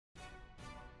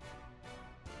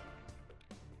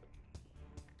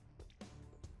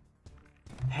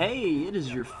Hey, it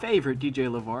is your favorite DJ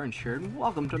LeVar and Shared, and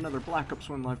welcome to another Black Ops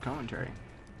 1 live commentary.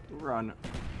 We're on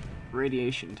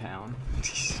Radiation Town,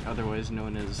 otherwise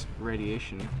known as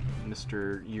Radiation,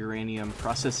 Mr. Uranium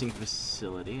Processing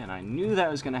Facility, and I knew that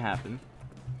was going to happen.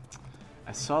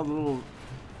 I saw the little,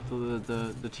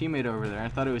 the teammate over there. I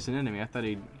thought it was an enemy. I thought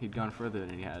he'd gone further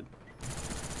than he had.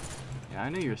 Yeah, I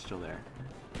knew you were still there.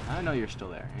 I know you're still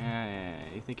there. Yeah,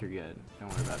 you think you're good.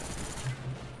 Don't worry about it.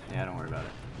 Yeah, don't worry about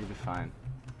it. You'll be fine.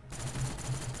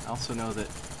 I also know that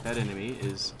that enemy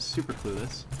is super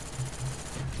clueless.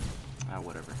 Ah,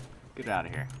 whatever. Get out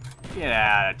of here. Get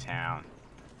out of town.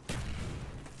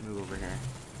 Move over here.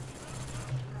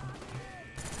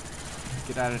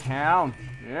 Get out of town.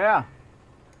 Yeah.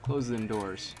 Close the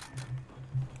doors.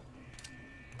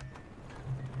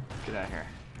 Get out of here.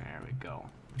 There we go.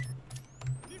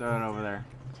 Throw it over there.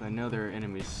 So I know there are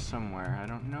enemies somewhere. I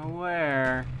don't know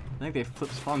where. I think they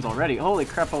flipped spawns already. Holy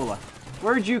crapola.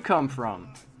 Where'd you come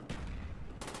from?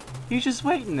 He's just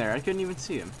waiting there. I couldn't even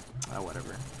see him. Oh,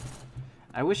 whatever.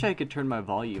 I wish I could turn my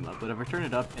volume up, but if I turn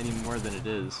it up any more than it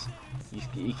is,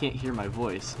 you can't hear my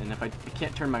voice. And if I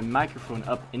can't turn my microphone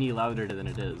up any louder than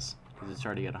it is, because it's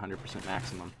already at 100%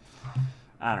 maximum.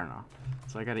 I don't know.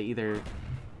 So I gotta either...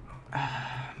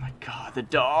 Oh my god, the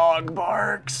dog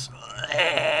barks!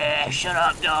 Shut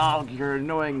up, dog! You're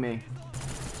annoying me.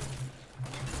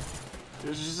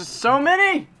 There's just so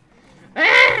many!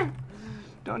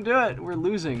 Don't do it. We're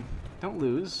losing. Don't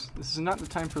lose. This is not the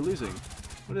time for losing.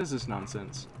 What is this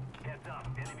nonsense?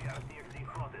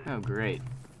 Oh, great.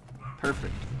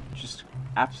 Perfect. Just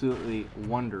absolutely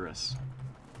wondrous.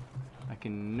 I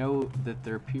can know that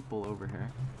there are people over here,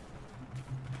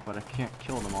 but I can't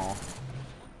kill them all.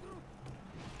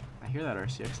 I hear that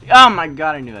RCXD. Oh my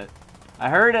god, I knew it. I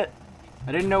heard it.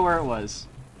 I didn't know where it was.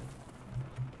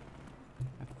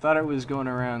 I thought it was going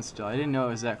around still. I didn't know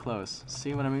it was that close.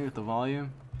 See what I mean with the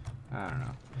volume? I don't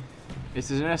know. It's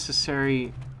a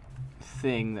necessary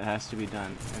thing that has to be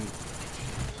done. And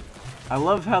I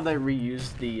love how they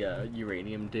reused the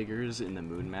uranium diggers in the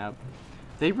moon map.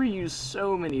 They reuse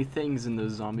so many things in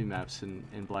those zombie maps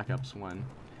in Black Ops 1.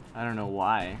 I don't know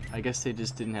why. I guess they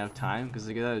just didn't have time, because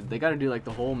they gotta do like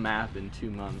the whole map in 2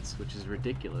 months, which is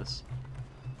ridiculous.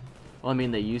 Well, I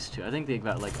mean, they used to. I think they've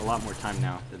got like a lot more time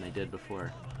now than they did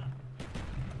before.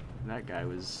 That guy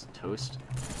was toast.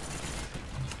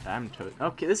 I'm toast.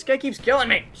 Okay, this guy keeps killing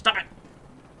me. Stop it.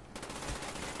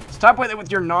 Stop with it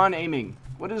with your non-aiming.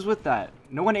 What is with that?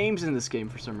 No one aims in this game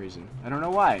for some reason. I don't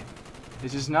know why.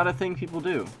 It's just not a thing people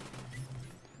do.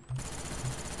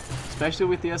 Especially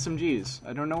with the SMGs.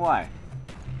 I don't know why.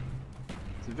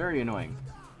 It's very annoying.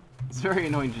 It's very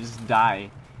annoying to just die,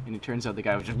 and it turns out the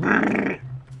guy was just or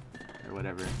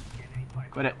whatever.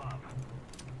 Quit it.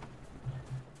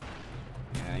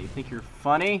 Yeah, you think you're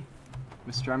funny?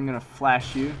 Mister, I'm gonna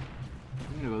flash you.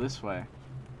 I'm gonna go this way.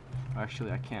 Oh,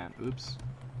 actually, I can't. Oops.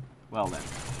 Well then.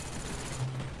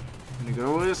 I'm gonna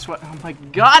go this way. Oh my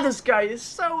god, this guy is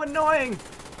so annoying!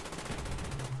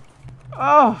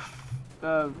 Oh!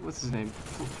 What's his name?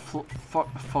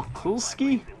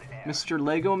 Fokulski? Mr.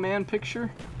 Lego Man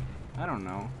picture? I don't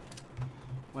know.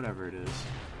 Whatever it is.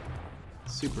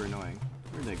 Super annoying.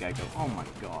 Where'd that guy go? Oh my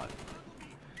god.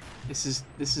 This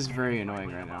is very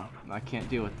annoying right now. I can't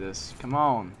deal with this. Come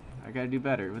on. I gotta do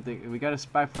better. We got a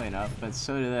spy plane up, but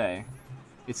so do they.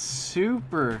 It's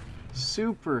super,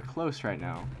 super close right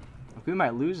now. Like, we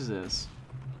might lose this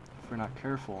if we're not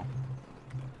careful.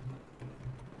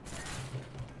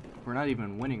 We're not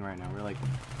even winning right now. We're like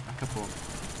a couple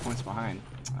points behind.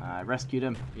 I rescued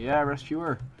him. Yeah,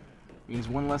 rescuer. Means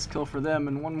one less kill for them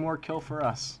and one more kill for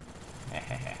us.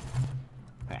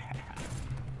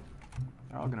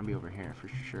 They're all gonna be over here for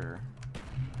sure.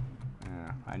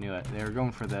 Yeah, I knew it. They were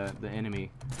going for the enemy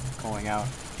calling out.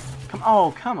 Come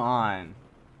on.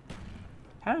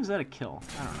 How is that a kill?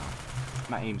 I don't know.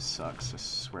 My aim sucks, I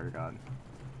swear to God.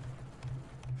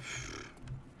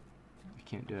 I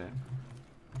can't do it.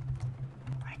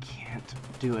 I can't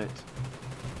do it.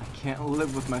 I can't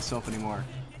live with myself anymore.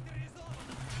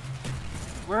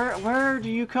 Where do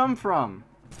you come from?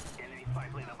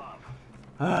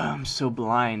 I'm so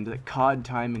blind. That COD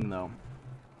timing, though.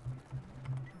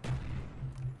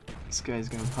 This guy's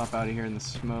gonna pop out of here in the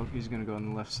smoke. He's gonna go on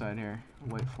the left side here.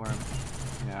 I'll wait for him.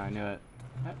 Yeah, I knew it.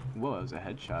 Whoa, that was a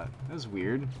headshot. That was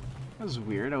weird. That was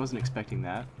weird. I wasn't expecting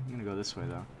that. I'm gonna go this way,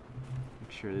 though. Make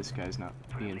sure this guy's not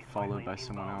being followed by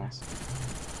someone else.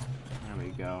 There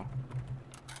we go.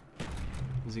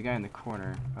 There's a guy in the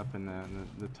corner, up in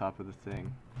the top of the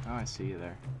thing. Oh, I see you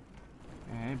there.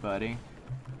 Hey, buddy.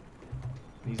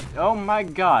 Oh my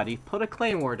god, he put a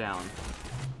claymore down.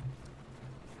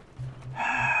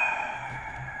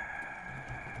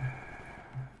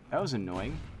 that was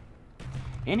annoying.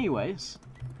 Anyways,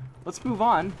 let's move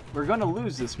on. We're gonna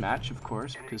lose this match, of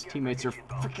course, because teammates are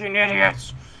freaking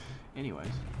idiots. Anyways,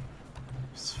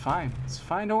 it's fine. It's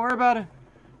fine. Don't worry about it.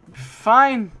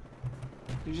 Fine.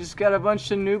 You just got a bunch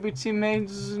of newbie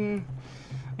teammates, and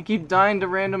I keep dying to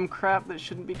random crap that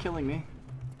shouldn't be killing me.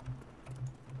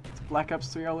 It's Black Ops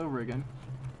 3 all over again.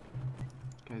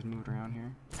 This guy's moving around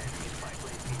here.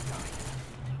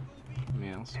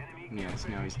 Nails. Yes,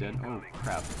 now he's dead. Oh,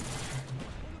 crap.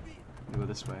 Go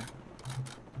this way.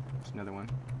 There's another one.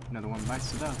 Another one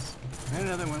bites the dust. And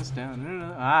another one's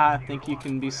down. Ah, I think you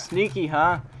can be sneaky,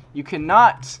 huh? You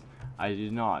cannot! I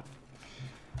do not.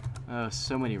 Oh,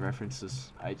 so many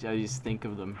references. I just think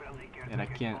of them, and I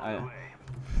can't. I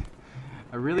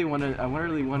really want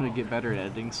to get better at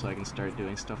editing so I can start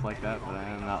doing stuff like that. But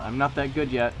I'm not that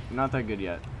good yet. I'm not that good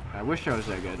yet. I wish I was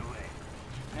that good.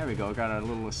 There we go. Got a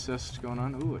little assist going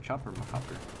on. Ooh, a chopper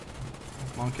helicopter.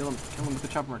 Come on, kill him. Kill him with the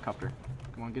chopper helicopter.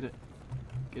 Come on, get it.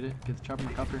 Get it. Get the chopper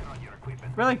helicopter.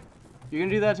 Really? You're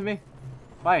gonna do that to me?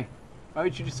 Why? Why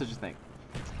would you do such a thing?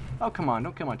 Oh, come on.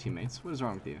 Don't kill my teammates. What is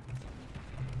wrong with you?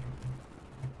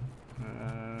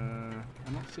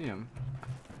 I don't see him.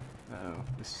 Uh-oh.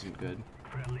 This isn't good.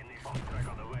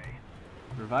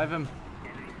 Revive him.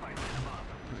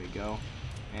 There we go.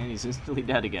 And he's instantly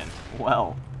dead again.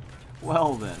 Well.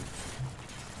 Well then.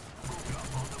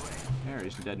 There,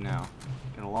 he's dead now.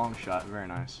 Got a long shot. Very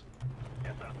nice.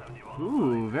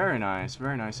 Ooh, very nice.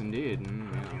 Very nice indeed.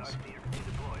 Yes.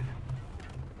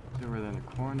 Over there in the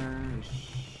corner.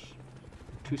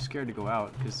 Too scared to go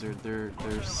out because they're.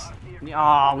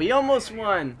 Ah, we almost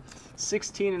won.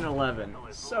 16 and 11.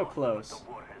 So close.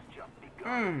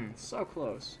 So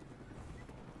close.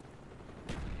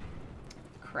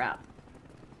 Crap.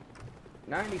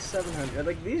 9,700.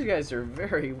 Like, these guys are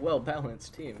very well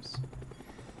balanced teams.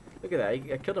 Look at that.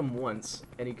 I killed him once,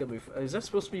 and he killed me. Is that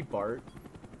supposed to be Bart?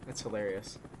 That's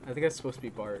hilarious. I think that's supposed to be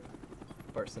Bart.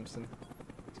 Bart Simpson.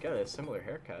 He's got a similar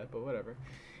haircut, but whatever.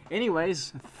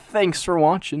 Anyways, thanks for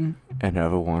watching, and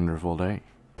have a wonderful day.